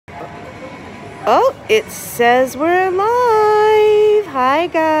Oh, it says we're live. Hi,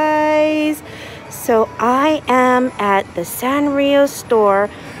 guys. So I am at the Sanrio store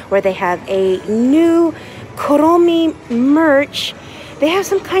where they have a new Kuromi merch. They have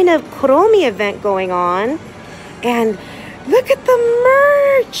some kind of Kuromi event going on. And look at the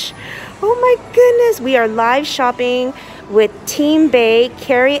merch. Oh my goodness. We are live shopping with Team Bay.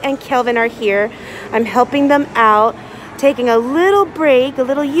 Carrie and Kelvin are here. I'm helping them out. Taking a little break, a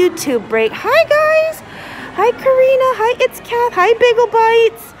little YouTube break. Hi guys. Hi Karina. Hi It's Kath. Hi Bagel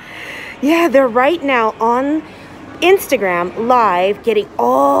Bites. Yeah, they're right now on Instagram live getting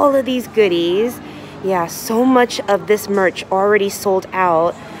all of these goodies. Yeah, so much of this merch already sold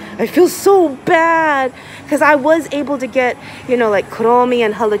out. I feel so bad because I was able to get, you know, like Kuromi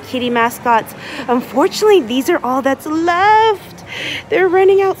and Hello Kitty mascots. Unfortunately, these are all that's left. They're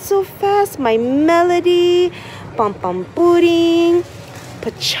running out so fast. My Melody, Pam Pam Pudding,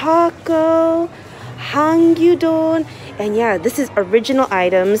 Pachako, Hangyudon. And yeah, this is original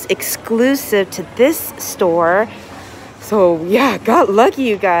items exclusive to this store. So yeah, got lucky,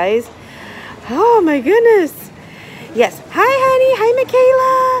 you guys. Oh my goodness. Yes. Hi, honey. Hi,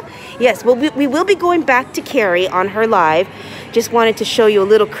 Michaela. Yes, well, we will be going back to Carrie on her live. Just wanted to show you a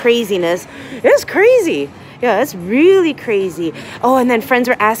little craziness. It's crazy. Yeah, it's really crazy. Oh, and then friends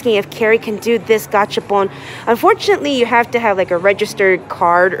were asking if Carrie can do this gachapon. Unfortunately, you have to have like a registered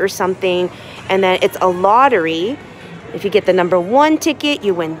card or something. And then it's a lottery. If you get the number 1 ticket,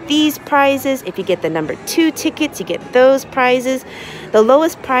 you win these prizes. If you get the number 2 tickets, you get those prizes. The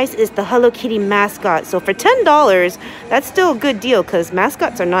lowest price is the Hello Kitty mascot. So for $10, that's still a good deal because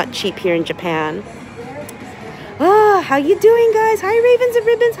mascots are not cheap here in Japan. Oh, how you doing, guys? Hi, Ravens and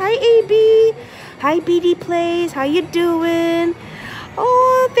Ribbons. Hi, AB. Hi, BD Plays. How you doing?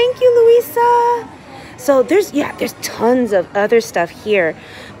 Oh, thank you, Luisa. So there's tons of other stuff here.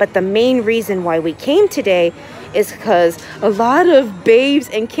 But the main reason why we came today is because a lot of babes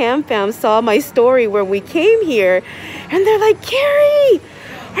and cam fam saw my story where we came here. And they're like, Carrie,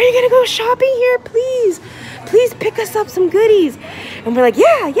 are you going to go shopping here? Please pick us up some goodies. And we're like,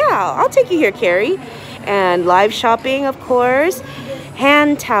 yeah, I'll take you here, Carrie. And live shopping, of course.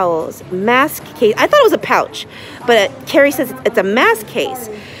 Hand towels, mask case. I thought it was a pouch, but Carrie says it's a mask case.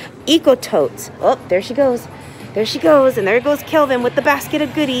 Eco totes. Oh, there she goes. There she goes. And there goes Kelvin with the basket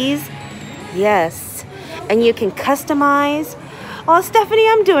of goodies. Yes. And you can customize. Oh, Stephanie,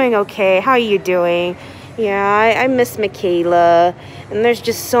 I'm doing okay. How are you doing? Yeah, I miss Michaela. And there's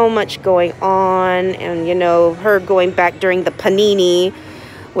just so much going on. And, you know, her going back during the panini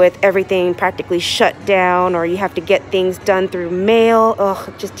with everything practically shut down, or you have to get things done through mail. Ugh,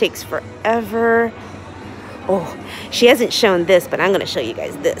 it just takes forever. Oh, she hasn't shown this, but I'm going to show you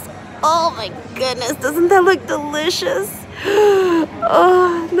guys this. Oh my goodness, doesn't that look delicious?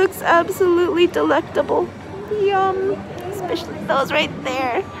 Oh, looks absolutely delectable. Yum. Especially those right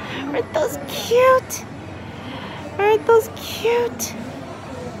there. Aren't those cute? Aren't those cute?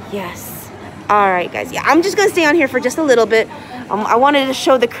 Yes. All right, guys. Yeah, I'm just going to stay on here for just a little bit. I wanted to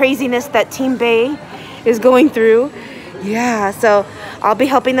show the craziness that Team Bay is going through. Yeah, so I'll be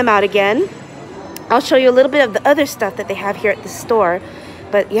helping them out again. I'll show you a little bit of the other stuff that they have here at the store.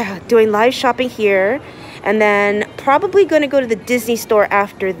 But yeah, doing live shopping here. And then probably going to go to the Disney store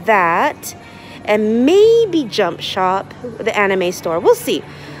after that. And maybe Jump Shop, the anime store. We'll see.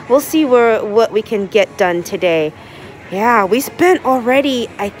 We'll see what we can get done today. Yeah, we spent already,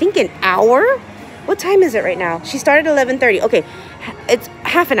 I think, an hour. What time is it right now? She started at 11:30. Okay, it's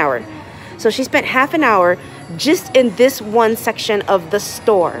half an hour. So she spent half an hour just in this one section of the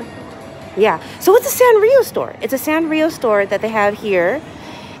store. Yeah, so it's a Sanrio store. It's a Sanrio store that they have here.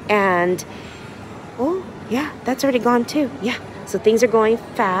 And, oh, yeah, that's already gone too. Yeah, so things are going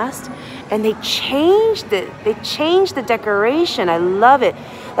fast. And they changed it. They changed the decoration. I love it.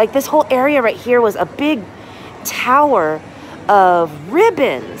 Like this whole area right here was a big tower of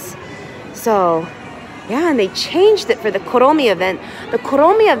ribbons. So, yeah, and they changed it for the Kuromi event. The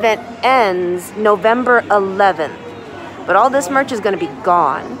Kuromi event ends November 11th. But all this merch is going to be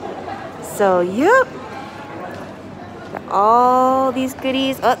gone. So, yep. Got all these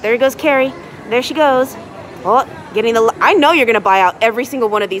goodies. Oh, there goes Carrie. There she goes. Oh, getting the... I know you're going to buy out every single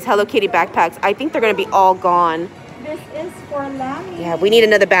one of these Hello Kitty backpacks. I think they're going to be all gone. This is for Lammy. Yeah, we need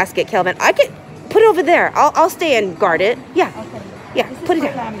another basket, Kelvin. I can put it over there. I'll stay and guard it. Yeah. Okay. Yeah, this put it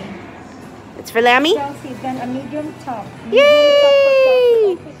there. Lammy. It's for Lammy? Kelsey, then a medium top.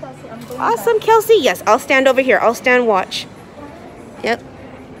 Yay! Okay, Kelsey, I'm going Awesome, back. Kelsey. Yes, I'll stand over here. I'll stand watch. Yep.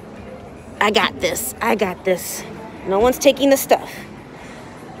 I got this. I got this. No one's taking the stuff.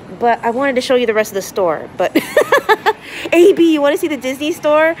 But I wanted to show you the rest of the store. But AB, you want to see the Disney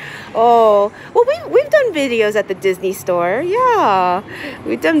store? Oh, well, we've done videos at the Disney store. Yeah,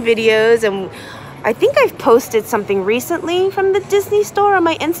 we've done videos, and I think I've posted something recently from the Disney store on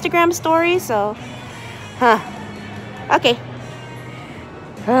my Instagram story. So, okay.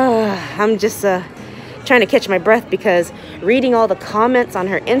 I'm just trying to catch my breath because reading all the comments on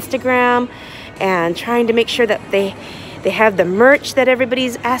her Instagram and trying to make sure that they have the merch that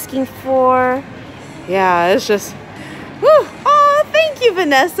everybody's asking for. Yeah, it's just, whew. Oh, thank you,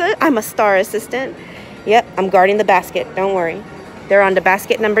 Vanessa. I'm a star assistant. Yep, I'm guarding the basket. Don't worry. They're on to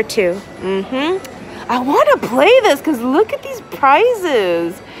basket number 2. I want to play this because look at these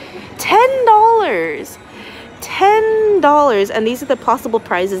prizes. $10. $10. And these are the possible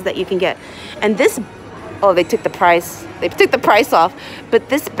prizes that you can get. And this, oh, they took the price. They took the price off. But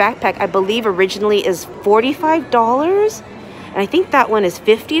this backpack, I believe, originally is $45. And I think that one is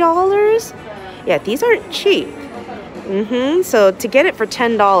 $50. Yeah, these aren't cheap. So to get it for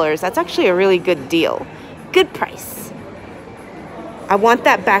 $10, that's actually a really good deal. Good price. I want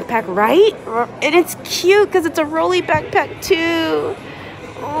that backpack, right? And it's cute because it's a rolly backpack too.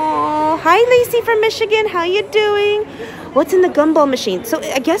 Oh, hi Lacey from Michigan. How you doing? What's in the gumball machine? So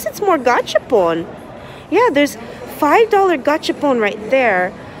I guess it's more gachapon. Yeah, there's $5 gachapon right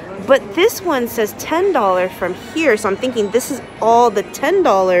there. But this one says $10 from here. So I'm thinking this is all the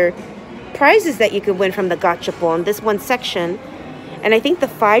 $10 prizes that you can win from the gachapon, this one section. And I think the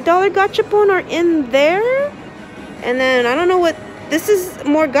 $5 gachapon are in there. And then I don't know what, this is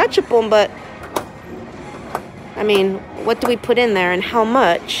more gachapon, but I mean, what do we put in there and how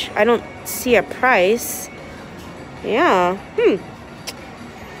much? I don't see a price. Yeah.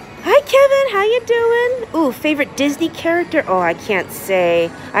 Hi Kevin, how you doing? Ooh, favorite Disney character? Oh, I can't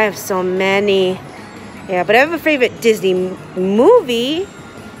say. I have so many. Yeah, but I have a favorite Disney movie.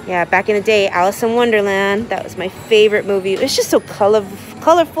 Yeah, back in the day, Alice in Wonderland. That was my favorite movie. It was just so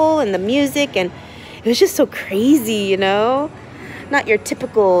colorful, and the music, and it was just so crazy, you know? Not your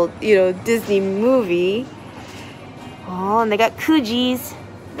typical, you know, Disney movie. Oh, and they got koojies.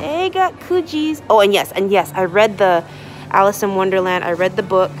 They got koojies. Oh, and yes, I read the Alice in Wonderland. I read the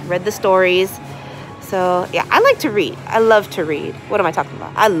book, read the stories. So, yeah, I like to read. I love to read. What am I talking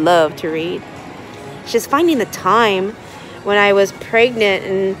about? I love to read. It's just finding the time. When I was pregnant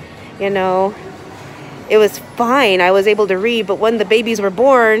and, you know, it was fine. I was able to read. But when the babies were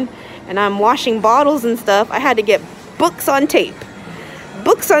born and I'm washing bottles and stuff, I had to get books on tape,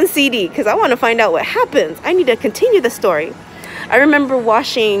 books on CD, because I want to find out what happens. I need to continue the story. I remember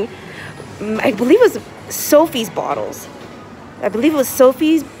washing, I believe it was Sophie's bottles. I believe it was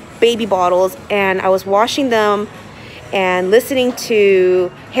Sophie's baby bottles. And I was washing them and listening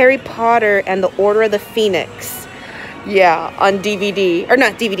to Harry Potter and the Order of the Phoenix. Yeah, on DVD. Or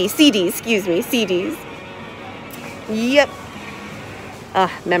not DVD, CDs, excuse me, CDs. Yep.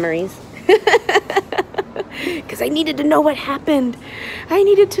 Memories. Because I needed to know what happened. I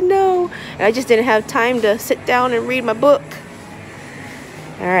needed to know. And I just didn't have time to sit down and read my book.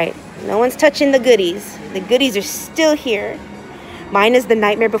 Alright, no one's touching the goodies. The goodies are still here. Mine is The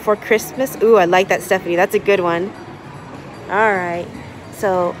Nightmare Before Christmas. Ooh, I like that, Stephanie. That's a good one. Alright,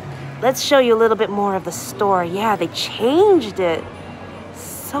 so let's show you a little bit more of the store. Yeah, they changed it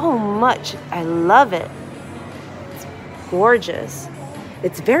so much. I love it. It's gorgeous.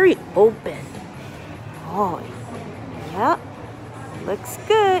 It's very open. Oh, yeah. Looks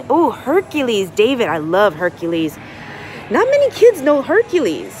good. Oh, Hercules. David, I love Hercules. Not many kids know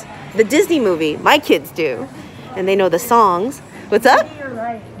Hercules, the Disney movie. My kids do. And they know the songs. What's up? You're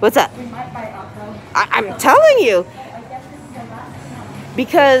right. What's up? We might buy Otto. I'm telling you.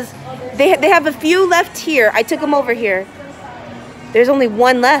 Because they have a few left here. I took them over here. There's only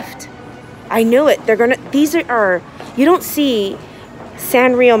one left. I knew it. These are, you don't see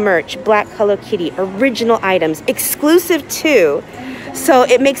Sanrio merch, Black Hello Kitty, original items, exclusive too. So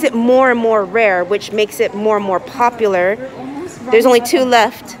it makes it more and more rare, which makes it more and more popular. There's only 2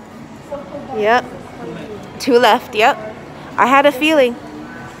 left. Yep. 2 left, yep. I had a feeling.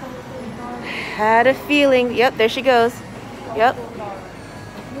 Yep, there she goes. Yep.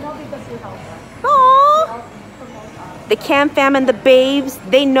 Aww. The Cam Fam and the babes,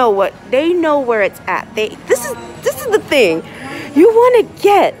 they know where it's at. This is the thing. You want to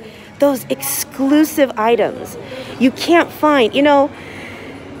get those exclusive items. You can't find, you know,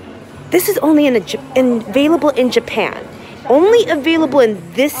 this is only available in Japan. Only available in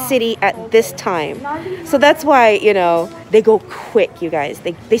this city at this time. So that's why, you know, they go quick, you guys.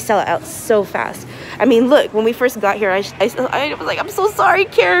 They sell it out so fast. I mean, look, when we first got here, I was like, I'm so sorry,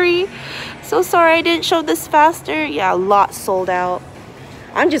 Carrie. So sorry I didn't show this faster. Yeah, a lot sold out.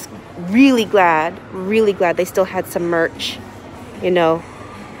 I'm just really glad they still had some merch, you know.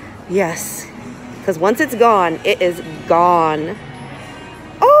 Yes, because once it's gone, it is gone.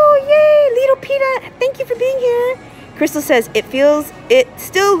 Oh, yay, Little Peanut, thank you for being here. Crystal says, it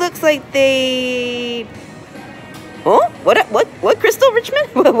still looks like they... Oh, what, Crystal Richmond?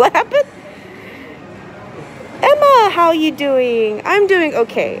 What happened? Emma, how you doing? I'm doing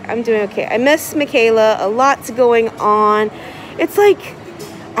okay. I miss Michaela. A lot's going on. It's like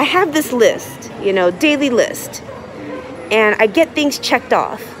I have this list, you know, daily list, and I get things checked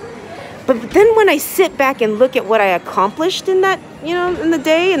off. But then when I sit back and look at what I accomplished in that, you know, in the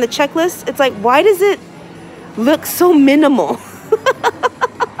day, in the checklist, it's like, why does it look so minimal?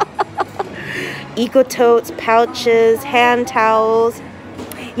 Eco totes, pouches, hand towels.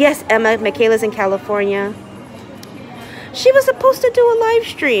 Yes, Emma, Michaela's in California. She was supposed to do a live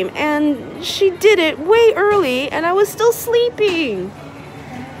stream, and she did it way early, and I was still sleeping.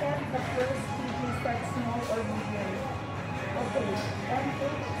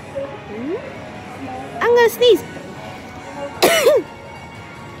 I'm gonna sneeze.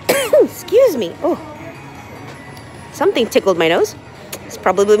 Excuse me. Oh, something tickled my nose. It's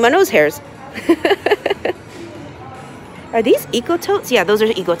probably my nose hairs. Are these Eco Totes? Yeah, those are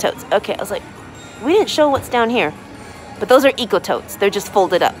Eco Totes. Okay, I was like, we didn't show what's down here. But those are Eco Totes. They're just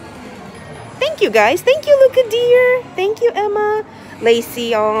folded up. Thank you, guys. Thank you, Luca dear. Thank you, Emma.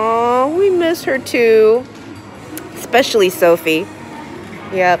 Lacey, aw, we miss her too. Especially Sophie.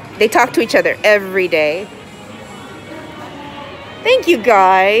 Yep, they talk to each other every day. Thank you,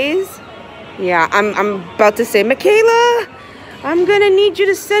 guys. Yeah, I'm about to say, Michaela, I'm gonna need you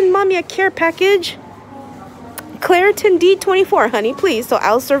to send mommy a care package. Claritin D24, honey, please, so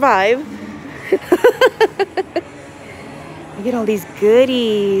I'll survive. You get all these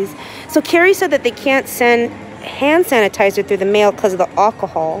goodies. So Carrie said that they can't send hand sanitizer through the mail because of the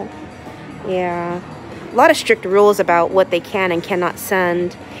alcohol. Yeah. A lot of strict rules about what they can and cannot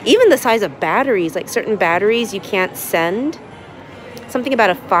send. Even the size of batteries, like certain batteries you can't send. Something about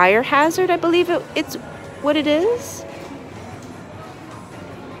a fire hazard, I believe it's what it is.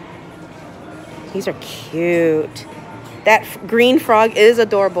 These are cute. That green frog is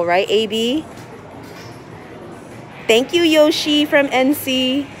adorable, right, AB? Thank you, Yoshi from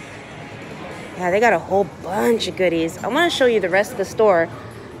NC. Yeah, they got a whole bunch of goodies. I want to show you the rest of the store,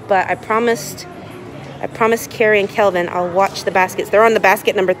 but I promised Carrie and Kelvin I'll watch the baskets. They're on the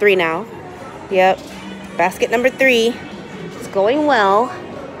basket number 3 now. Yep, basket number 3. It's going well.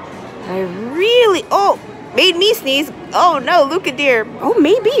 Made me sneeze. Oh no, Luca dear. Oh,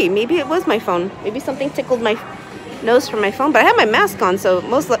 maybe it was my phone. Maybe something tickled my nose from my phone, but I have my mask on, so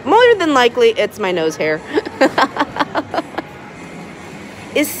more than likely it's my nose hair.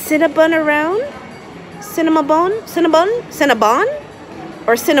 Is Cinnabon around? Cinnabon?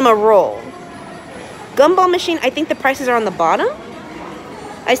 Or Cinema Roll? Gumball Machine, I think the prices are on the bottom.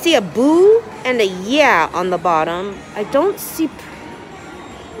 I see a boo and a yeah on the bottom. I don't see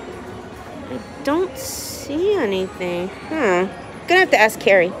anything. Gonna have to ask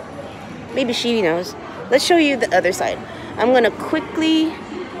Carrie. Maybe she knows. Let's show you the other side. I'm gonna quickly...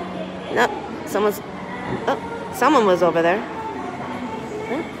 Nope, someone was over there.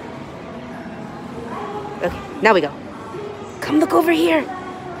 Huh? Okay, now we go. Come look over here.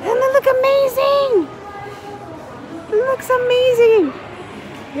 Doesn't it look amazing? It looks amazing.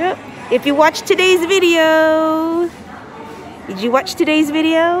 Yep. If you watched today's video... Did you watch today's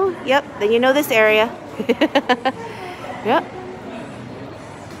video? Yep, then you know this area. Yep.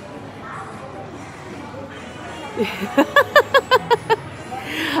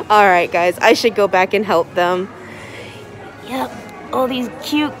 Alright guys, I should go back and help them. Yep, all these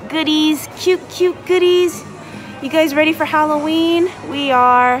cute goodies. Cute goodies. You guys ready for Halloween? We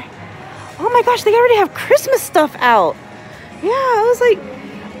are. Oh my gosh, they already have Christmas stuff out. Yeah, I was like,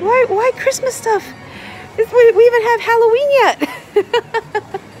 why Christmas stuff? We even have Halloween yet.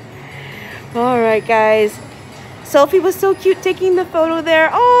 Alright guys. Sophie was so cute taking the photo there.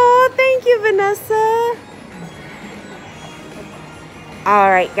 Oh, thank you, Vanessa.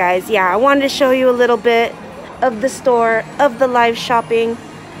 Alright guys, yeah, I wanted to show you a little bit of the store, of the live shopping.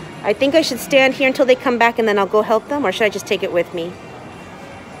 I think I should stand here until they come back and then I'll go help them, or should I just take it with me?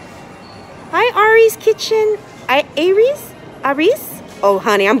 Hi, Ari's Kitchen. Aries? Oh,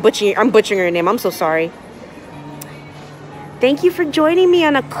 honey, I'm butchering her name. I'm so sorry. Thank you for joining me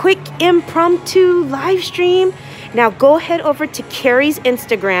on a quick impromptu live stream. Now go head over to Carrie's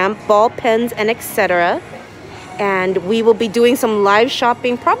Instagram, ball pens and etc. And we will be doing some live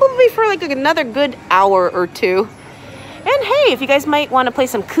shopping probably for like another good hour or 2. And hey, if you guys might want to play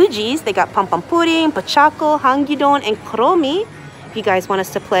some Kujis, they got Pam Pam Pudding, Pachako, Hangyudon, and Kuromi. if you guys want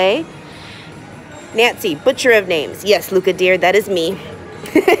us to play. Nancy, butcher of names. Yes, Luca dear, that is me.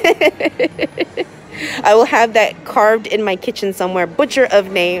 I will have that carved in my kitchen somewhere. Butcher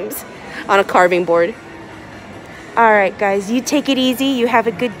of names on a carving board. All right, guys, you take it easy. You have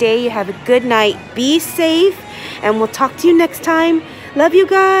a good day. You have a good night. Be safe, and we'll talk to you next time. Love you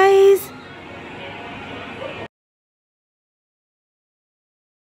guys.